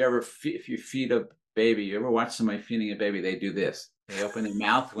neurons. If you feed a baby, you ever watch somebody feeding a baby, they do this. They open their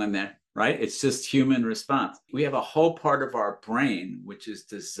mouth when they're, right? It's just human response. We have a whole part of our brain which is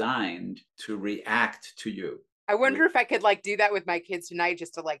designed to react to you. I wonder if I could do that with my kids tonight,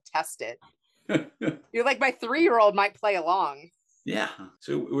 just to test it. You're my 3-year-old might play along. Yeah.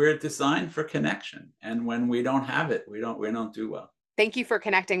 So we're designed for connection. And when we don't have it, we don't do well. Thank you for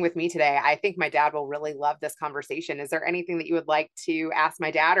connecting with me today. I think my dad will really love this conversation. Is there anything that you would like to ask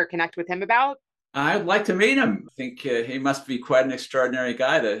my dad or connect with him about? I'd like to meet him. I think he must be quite an extraordinary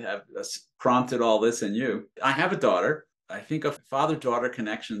guy to have prompted all this in you. I have a daughter. I think father-daughter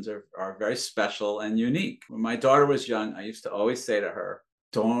connections are very special and unique. When my daughter was young, I used to always say to her,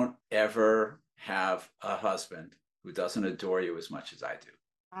 don't ever have a husband who doesn't adore you as much as I do.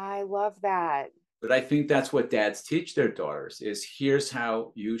 I love that. But I think that's what dads teach their daughters is, here's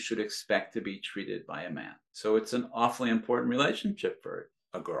how you should expect to be treated by a man. So it's an awfully important relationship for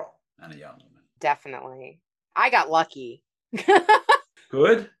a girl and a young woman. Definitely. I got lucky.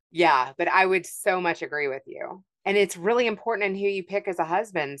 Good. Yeah, but I would so much agree with you. And it's really important in who you pick as a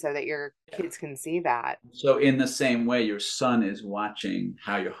husband so that your kids can see that. So in the same way, your son is watching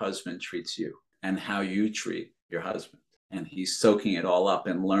how your husband treats you and how you treat your husband. And he's soaking it all up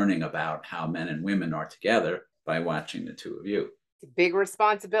and learning about how men and women are together by watching the two of you. It's a big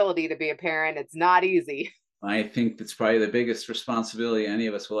responsibility to be a parent. It's not easy. I think that's probably the biggest responsibility any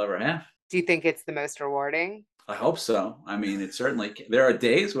of us will ever have. Do you think it's the most rewarding? I hope so. I mean, it certainly, there are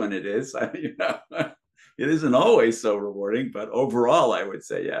days when it is, it isn't always so rewarding, but overall, I would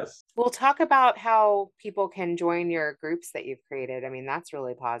say yes. We'll talk about how people can join your groups that you've created. I mean, that's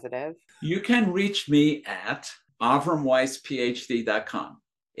really positive. You can reach me at avramweissphd.com.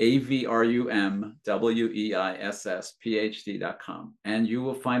 AVRUMWEISSPhD.com. And you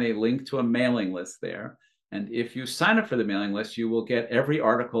will find a link to a mailing list there. And if you sign up for the mailing list, you will get every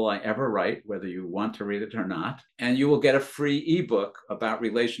article I ever write, whether you want to read it or not. And you will get a free ebook about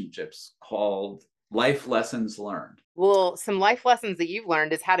relationships called Life Lessons Learned. Well, some life lessons that you've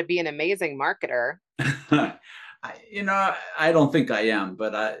learned is how to be an amazing marketer. I don't think I am,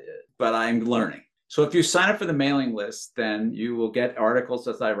 but I'm learning. So if you sign up for the mailing list, then you will get articles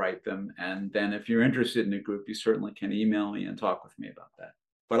as I write them. And then if you're interested in a group, you certainly can email me and talk with me about that.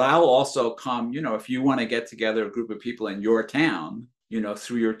 But I'll also come, if you want to get together a group of people in your town,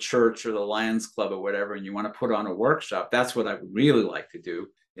 through your church or the Lions Club or whatever, and you want to put on a workshop, that's what I would really like to do,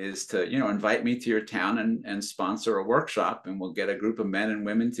 is to, invite me to your town and sponsor a workshop, and we'll get a group of men and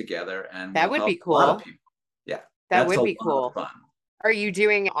women together. And that would be cool. A lot of people. Yeah. That would be cool. Fun. Are you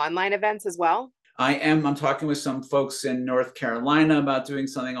doing online events as well? I am. I'm talking with some folks in North Carolina about doing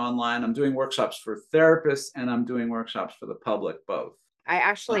something online. I'm doing workshops for therapists and I'm doing workshops for the public, both. I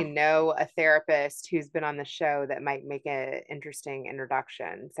actually know a therapist who's been on the show that might make an interesting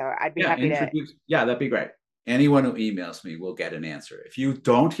introduction. So I'd be happy to. Yeah, that'd be great. Anyone who emails me will get an answer. If you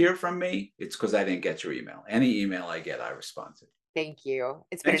don't hear from me, it's because I didn't get your email. Any email I get, I respond to. Thank you.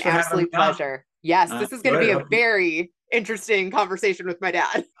 It's been an absolute pleasure. Yes, this is going to be a very interesting conversation with my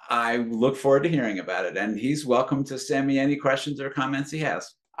dad. I look forward to hearing about it. And he's welcome to send me any questions or comments he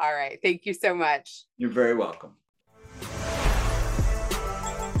has. All right. Thank you so much. You're very welcome.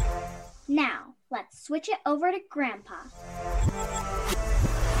 Now, let's switch it over to Grandpa.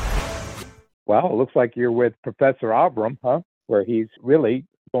 Well, it looks like you're with Professor Avram, where he's really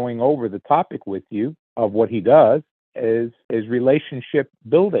going over the topic with you of what he does is relationship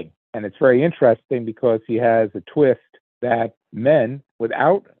building. And it's very interesting because he has a twist that men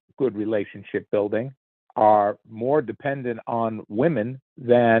without good relationship building are more dependent on women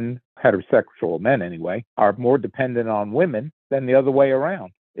than heterosexual men anyway, are more dependent on women than the other way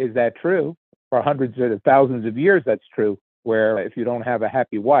around. Is that true? For hundreds of thousands of years, that's true, where if you don't have a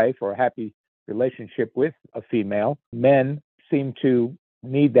happy wife or a happy relationship with a female, men seem to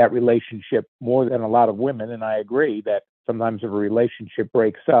need that relationship more than a lot of women. And I agree that sometimes if a relationship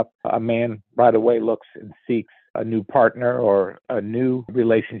breaks up, a man right away looks and seeks a new partner or a new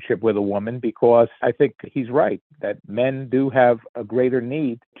relationship with a woman, because I think he's right that men do have a greater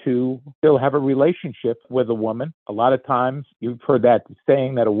need to still have a relationship with a woman. A lot of times you've heard that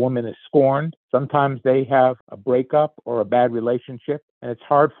saying that a woman is scorned. Sometimes they have a breakup or a bad relationship, and it's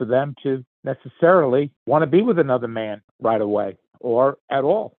hard for them to necessarily want to be with another man right away or at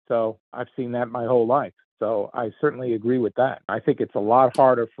all. So I've seen that my whole life. So I certainly agree with that. I think it's a lot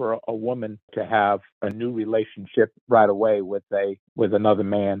harder for a woman to have a new relationship right away with another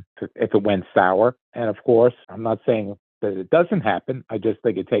man if it went sour. And of course, I'm not saying that it doesn't happen. I just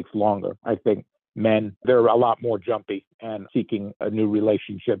think it takes longer. I think men, they're a lot more jumpy and seeking a new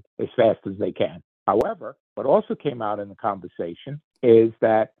relationship as fast as they can. However, what also came out in the conversation is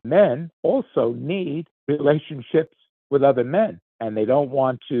that men also need relationships with other men, and they don't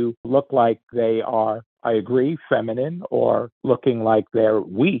want to look like they are, I agree, feminine or looking like they're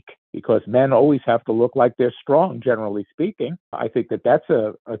weak, because men always have to look like they're strong, generally speaking. I think that that's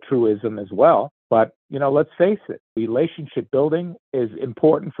a truism as well. But, let's face it, relationship building is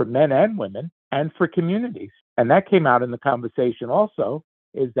important for men and women and for communities. And that came out in the conversation also,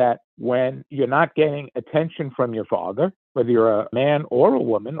 is that when you're not getting attention from your father, whether you're a man or a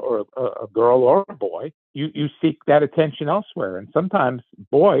woman or a girl or a boy, you seek that attention elsewhere. And sometimes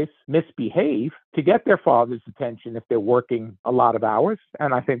boys misbehave to get their father's attention if they're working a lot of hours.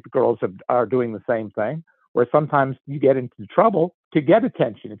 And I think the girls are doing the same thing, where sometimes you get into trouble to get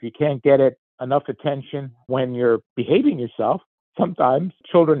attention. If you can't get enough attention when you're behaving yourself, sometimes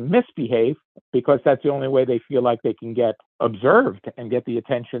children misbehave because that's the only way they feel like they can get observed and get the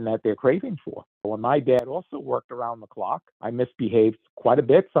attention that they're craving for. When my dad also worked around the clock, I misbehaved quite a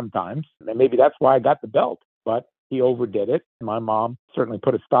bit sometimes. And maybe that's why I got the belt, but he overdid it. My mom certainly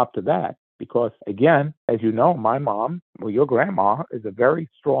put a stop to that because, again, as you know, my mom, your grandma, is a very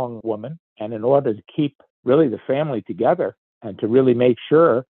strong woman. And in order to keep really the family together and to really make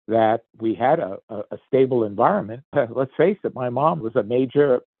sure that we had a stable environment. Let's face it, my mom was a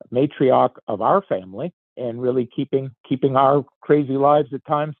major matriarch of our family and really keeping our crazy lives at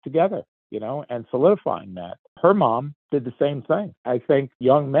times together, and solidifying that. Her mom did the same thing. I think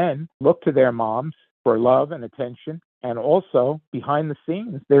young men look to their moms for love and attention, and also behind the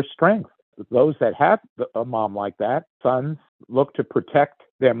scenes, their strength. Those that have a mom like that, sons look to protect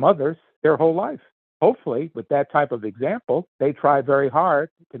their mothers their whole life. Hopefully, with that type of example, they try very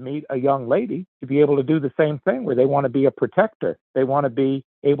hard to meet a young lady to be able to do the same thing, where they want to be a protector. They want to be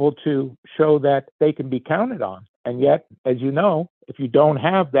able to show that they can be counted on. And yet, as you know, if you don't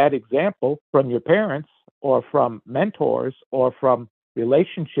have that example from your parents or from mentors or from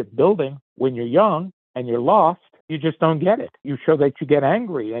relationship building when you're young and you're lost, you just don't get it. You show that you get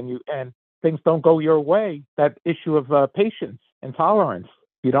angry and things don't go your way. That issue of patience and tolerance,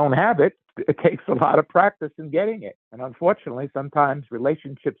 you don't have it. It takes a lot of practice in getting it. And unfortunately, sometimes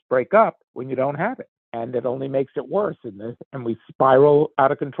relationships break up when you don't have it. And it only makes it worse. And we spiral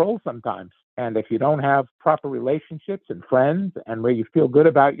out of control sometimes. And if you don't have proper relationships and friends and where you feel good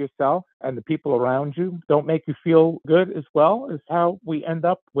about yourself and the people around you don't make you feel good as well, is how we end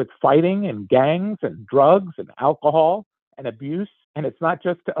up with fighting and gangs and drugs and alcohol and abuse. And it's not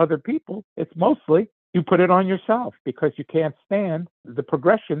just to other people. It's mostly you put it on yourself because you can't stand the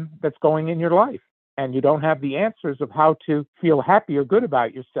progression that's going in your life. And you don't have the answers of how to feel happy or good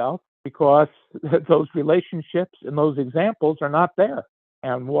about yourself because those relationships and those examples are not there.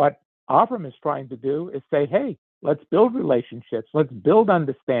 And what Avram is trying to do is say, hey, let's build relationships. Let's build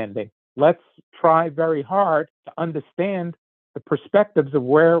understanding. Let's try very hard to understand the perspectives of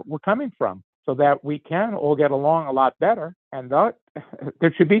where we're coming from so that we can all get along a lot better. And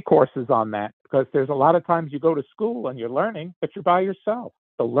there should be courses on that because there's a lot of times you go to school and you're learning, but you're by yourself.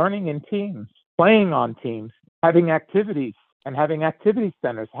 So learning in teams, playing on teams, having activities and having activity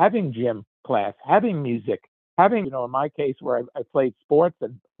centers, having gym class, having music, having, in my case where I played sports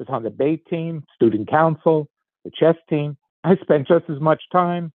and was on the debate team, student council, the chess team, I spent just as much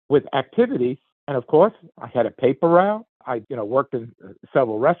time with activities. And of course, I had a paper route. I, worked in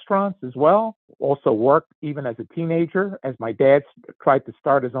several restaurants as well. Also worked even as a teenager as my dad tried to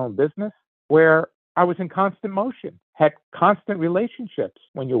start his own business where I was in constant motion, had constant relationships.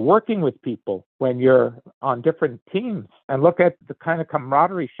 When you're working with people, when you're on different teams, and look at the kind of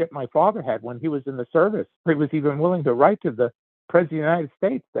camaraderie ship my father had when he was in the service. He was even willing to write to the President of the United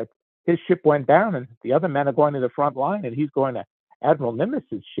States that his ship went down and the other men are going to the front line and he's going to Admiral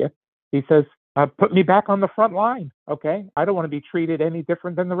Nimitz' ship. He says, put me back on the front line, okay? I don't want to be treated any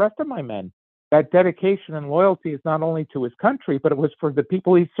different than the rest of my men. That dedication and loyalty is not only to his country, but it was for the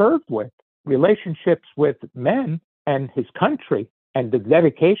people he served with. Relationships with men and his country and the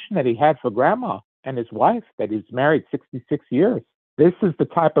dedication that he had for grandma and his wife that he's married 66 years. This is the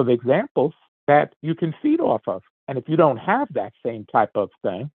type of examples that you can feed off of. And if you don't have that same type of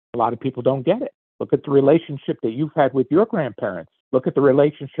thing, a lot of people don't get it. Look at the relationship that you've had with your grandparents. Look at the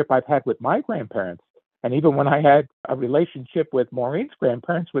relationship I've had with my grandparents. And even when I had a relationship with Maureen's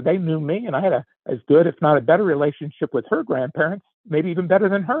grandparents, where they knew me and I had as good, if not a better relationship with her grandparents, maybe even better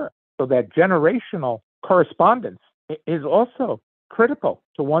than her. So that generational correspondence is also critical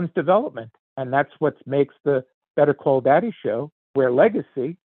to one's development. And that's what makes the Better Call Daddy show, where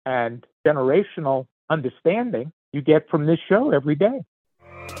legacy and generational understanding you get from this show every day.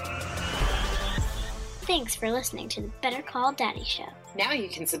 Thanks for listening to the Better Call Daddy Show. Now you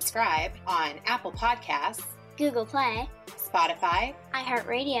can subscribe on Apple Podcasts, Google Play, Spotify,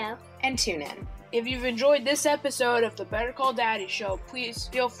 iHeartRadio, and TuneIn. If you've enjoyed this episode of the Better Call Daddy Show, please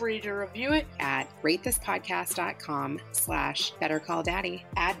feel free to review it at ratethispodcast.com/BetterCallDaddy.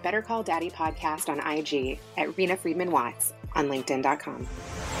 Add Better Call Daddy Podcast on IG at Rena Friedman Watts on LinkedIn.com.